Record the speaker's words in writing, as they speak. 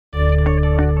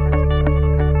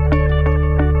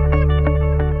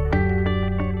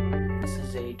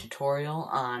tutorial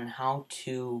on how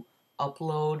to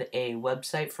upload a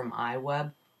website from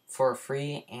iWeb for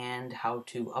free and how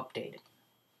to update it.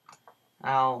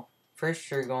 Now,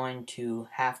 first you're going to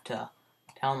have to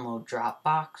download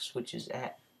Dropbox, which is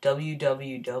at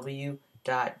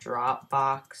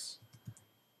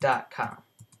www.dropbox.com.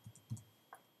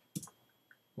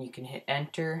 You can hit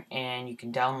enter and you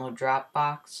can download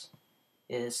Dropbox.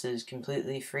 This is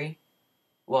completely free.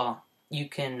 Well, you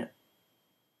can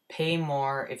pay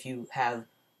more if you have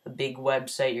a big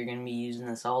website, you're going to be using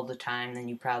this all the time, then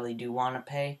you probably do want to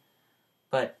pay.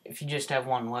 But if you just have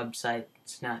one website,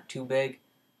 it's not too big.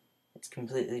 It's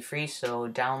completely free, so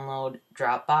download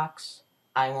Dropbox.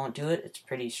 I won't do it. It's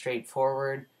pretty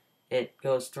straightforward. It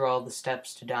goes through all the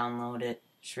steps to download it.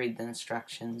 Just read the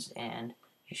instructions and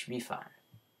you should be fine.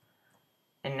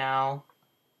 And now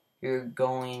you're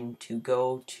going to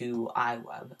go to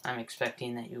iWeb. I'm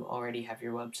expecting that you already have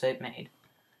your website made.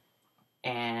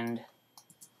 And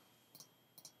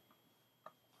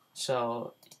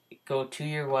so go to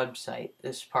your website,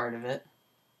 this part of it,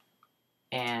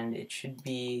 and it should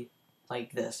be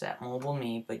like this at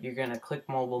MobileMe, but you're going to click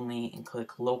MobileMe and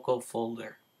click local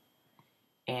folder.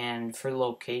 And for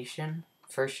location,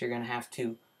 first you're going to have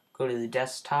to go to the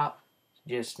desktop,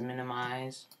 just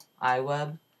minimize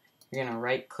iWeb. You're going to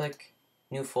right click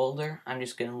new folder. I'm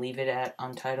just going to leave it at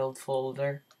untitled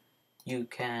folder. You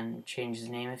can change the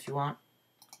name if you want.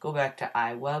 Go back to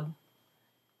iWeb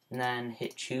and then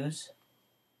hit choose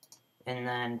and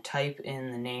then type in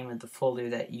the name of the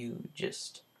folder that you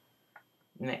just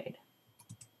made.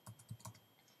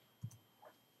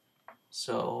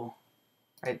 So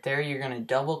right there you're going to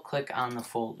double click on the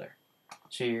folder.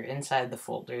 So you're inside the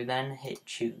folder, then hit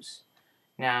choose.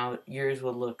 Now yours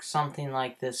will look something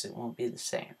like this. It won't be the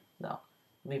same though.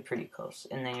 It'll be pretty close.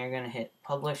 And then you're going to hit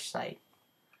publish site.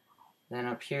 Then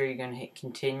up here you're going to hit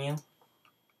continue.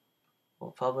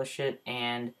 We'll publish it,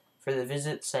 and for the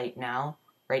visit site now,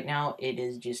 right now it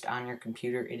is just on your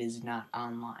computer, it is not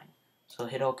online. So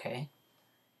hit OK,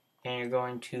 and you're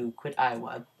going to quit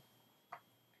iWeb,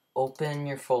 open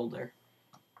your folder,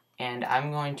 and I'm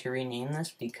going to rename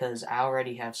this because I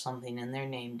already have something in there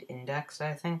named index,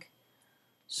 I think.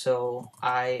 So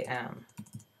I am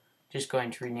just going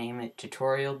to rename it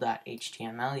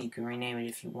tutorial.html. You can rename it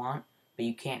if you want, but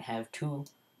you can't have two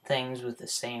things with the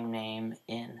same name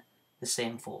in the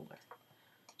same folder.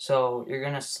 So you're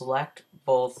going to select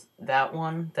both that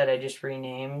one that I just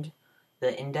renamed,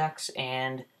 the index,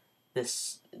 and the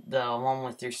one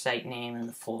with your site name in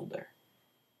the folder.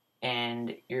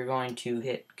 And you're going to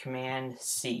hit Command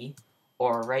C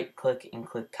or right click and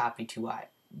click copy two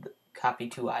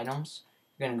items.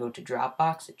 You're going to go to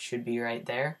Dropbox. It should be right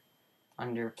there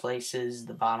under places,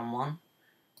 the bottom one.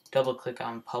 Double click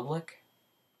on public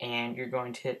and you're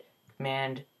going to hit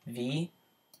Command V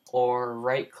or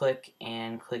right click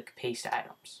and click paste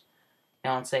items.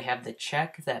 Now once they have the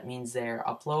check, that means they're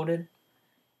uploaded,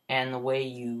 and the way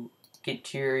you get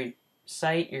to your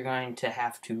site, you're going to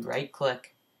have to right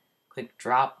click, click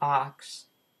Dropbox,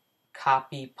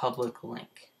 copy public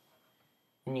link,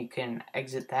 and you can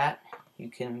exit that. You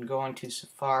can go into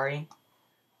Safari,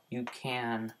 you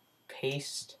can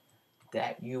paste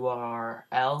that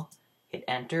URL, hit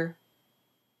enter,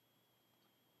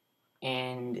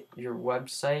 and your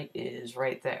website is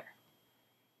right there.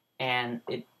 And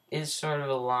it is sort of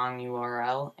a long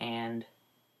URL, and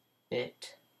you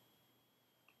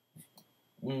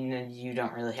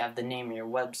don't really have the name of your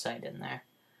website in there.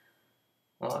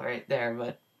 Well, right there,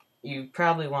 but you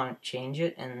probably want to change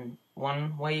it, and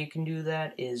one way you can do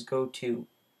that is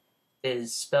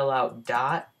spell out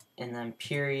dot and then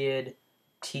period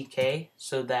TK,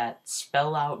 so that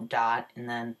spell out dot and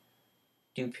then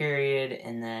do period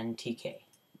and then TK.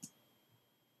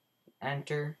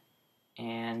 Enter,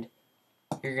 and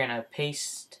you're gonna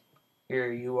paste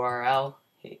your URL,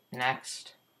 hit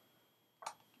next.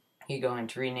 You're going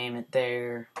to rename it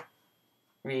there.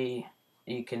 You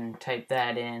can type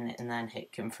that in and then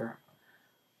hit confirm.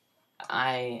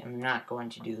 I am not going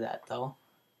to do that though.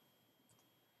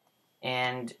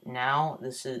 And now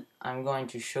I'm going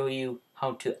to show you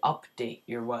how to update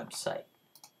your website.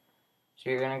 So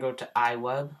you're going to go to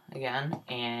iWeb again,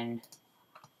 and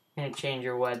you're going to change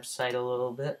your website a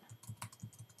little bit.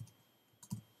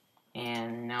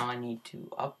 And now I need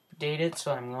to update it,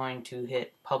 so I'm going to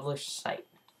hit publish site.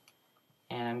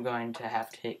 And I'm going to have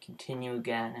to hit continue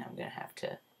again, and I'm going to have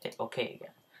to hit OK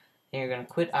again. Then you're going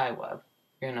to quit iWeb.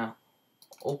 You're going to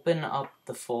open up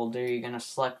the folder. You're going to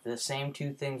select the same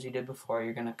two things you did before.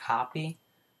 You're going to copy,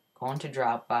 go into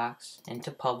Dropbox,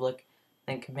 into public,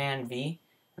 then Command V.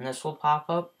 And this will pop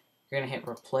up. You're going to hit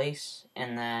replace,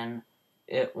 and then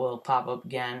it will pop up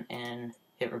again and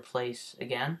hit replace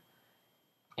again,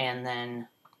 and then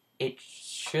it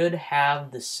should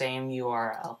have the same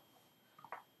URL.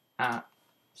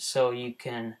 So you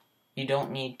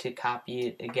don't need to copy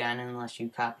it again unless you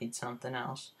copied something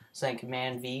else. So then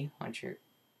Command V once you're,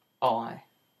 I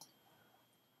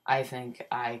think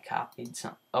I copied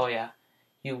some. Oh yeah,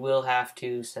 you will have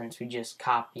to, since we just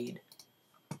copied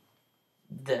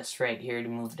this right here to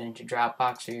move it into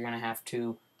Dropbox. So you're gonna have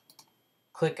to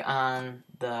click on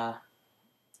the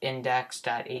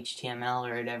index.html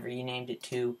or whatever you named it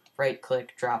to, right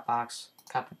click Dropbox,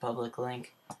 copy public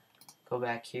link, go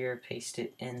back here, paste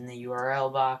it in the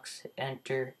URL box, hit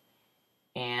enter,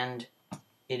 and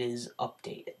it is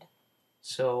updated.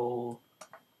 So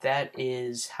that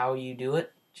is how you do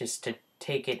it. Just to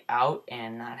take it out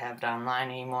and not have it online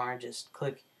anymore, just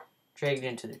click, drag it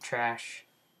into the trash,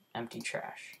 empty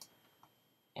trash,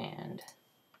 and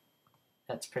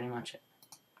that's pretty much it.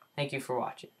 Thank you for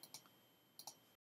watching.